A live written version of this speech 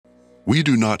We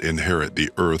do not inherit the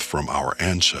earth from our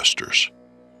ancestors.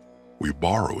 We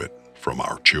borrow it from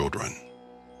our children.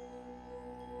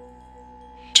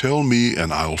 Tell me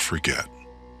and I'll forget.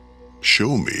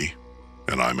 Show me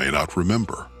and I may not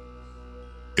remember.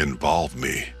 Involve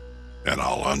me and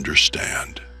I'll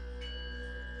understand.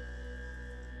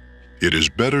 It is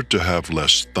better to have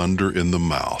less thunder in the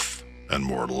mouth and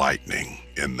more lightning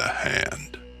in the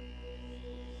hand.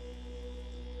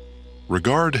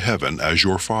 Regard heaven as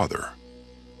your father,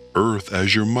 earth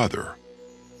as your mother,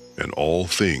 and all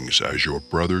things as your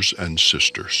brothers and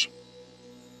sisters.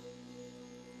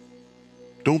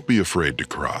 Don't be afraid to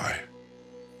cry.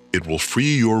 It will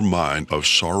free your mind of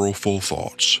sorrowful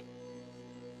thoughts.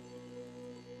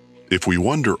 If we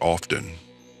wonder often,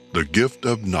 the gift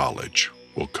of knowledge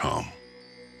will come.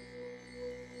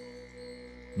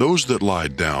 Those that lie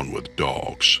down with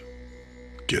dogs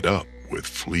get up with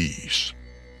fleas.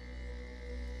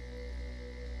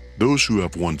 Those who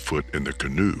have 1 foot in the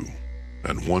canoe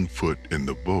and 1 foot in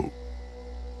the boat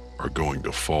are going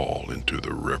to fall into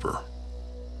the river.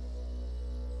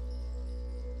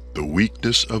 The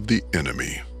weakness of the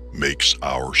enemy makes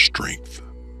our strength.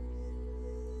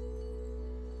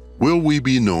 Will we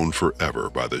be known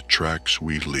forever by the tracks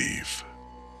we leave?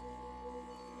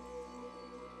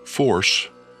 Force,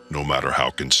 no matter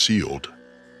how concealed,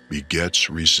 begets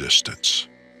resistance.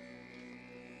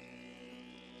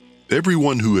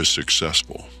 Everyone who is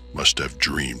successful must have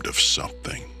dreamed of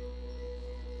something.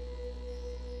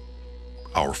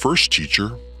 Our first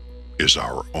teacher is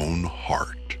our own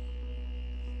heart.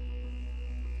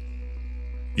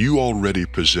 You already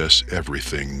possess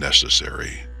everything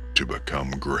necessary to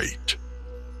become great.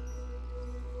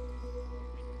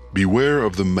 Beware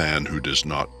of the man who does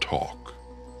not talk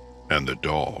and the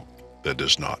dog that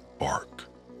does not bark.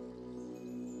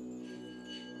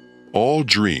 All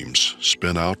dreams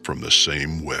spin out from the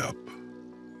same web.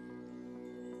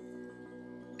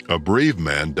 A brave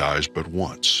man dies but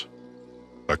once,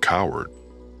 a coward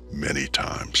many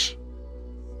times.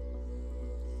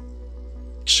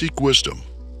 Seek wisdom,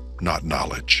 not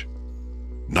knowledge.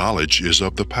 Knowledge is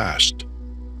of the past.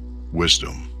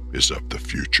 Wisdom is of the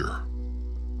future.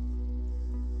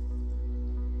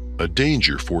 A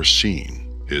danger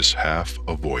foreseen is half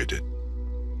avoided.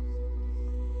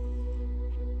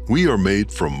 We are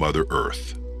made from Mother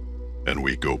Earth, and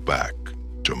we go back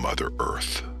to Mother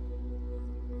Earth.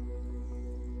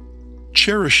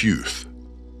 Cherish youth,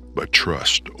 but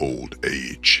trust old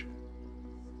age.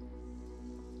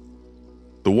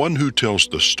 The one who tells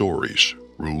the stories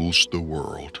rules the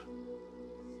world.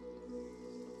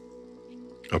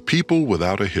 A people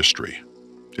without a history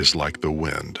is like the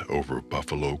wind over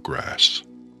buffalo grass.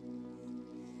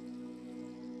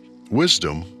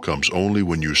 Wisdom comes only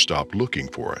when you stop looking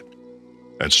for it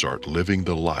and start living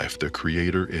the life the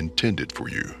Creator intended for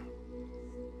you.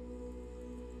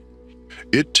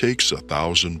 It takes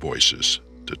 1,000 voices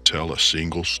to tell a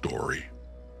single story.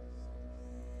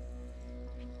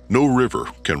 No river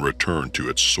can return to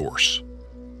its source,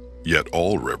 yet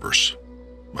all rivers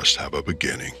must have a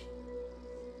beginning.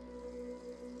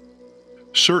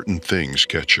 Certain things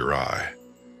catch your eye,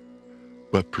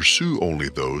 but pursue only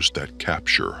those that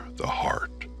capture the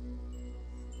heart.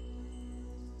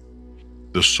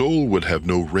 The soul would have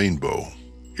no rainbow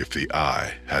if the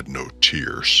eye had no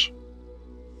tears.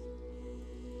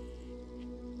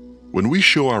 When we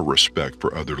show our respect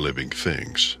for other living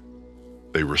things,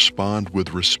 they respond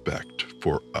with respect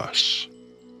for us.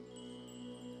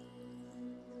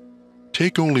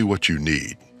 Take only what you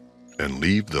need and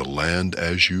leave the land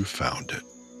as you found it.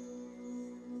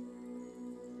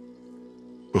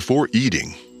 Before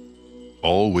eating,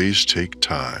 always take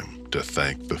time to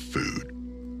thank the food.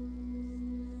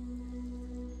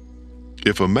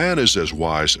 If a man is as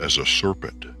wise as a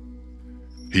serpent,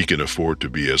 he can afford to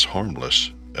be as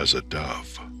harmless as a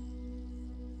dove.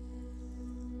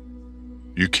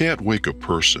 You can't wake a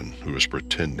person who is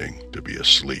pretending to be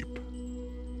asleep.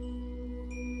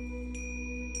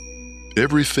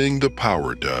 Everything the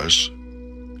power does,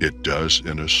 it does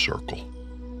in a circle.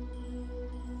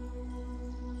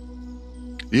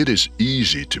 It is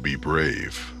easy to be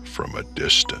brave from a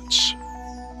distance.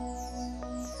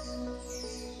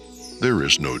 There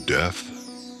is no death,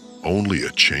 only a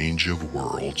change of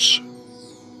worlds.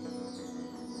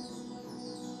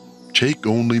 Take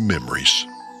only memories,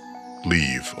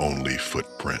 leave only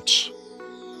footprints.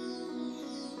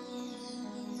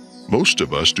 Most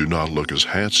of us do not look as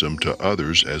handsome to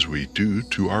others as we do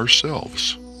to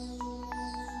ourselves.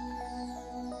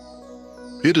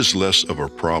 It is less of a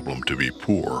problem to be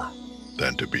poor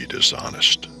than to be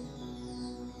dishonest.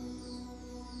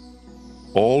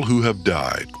 All who have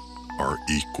died are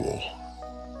equal.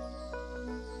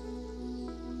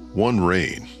 One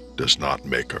rain does not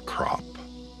make a crop.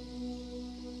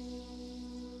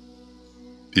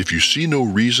 If you see no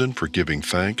reason for giving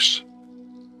thanks,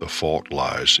 the fault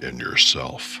lies in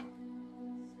yourself.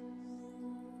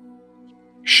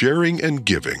 Sharing and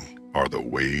giving are the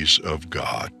ways of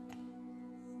God.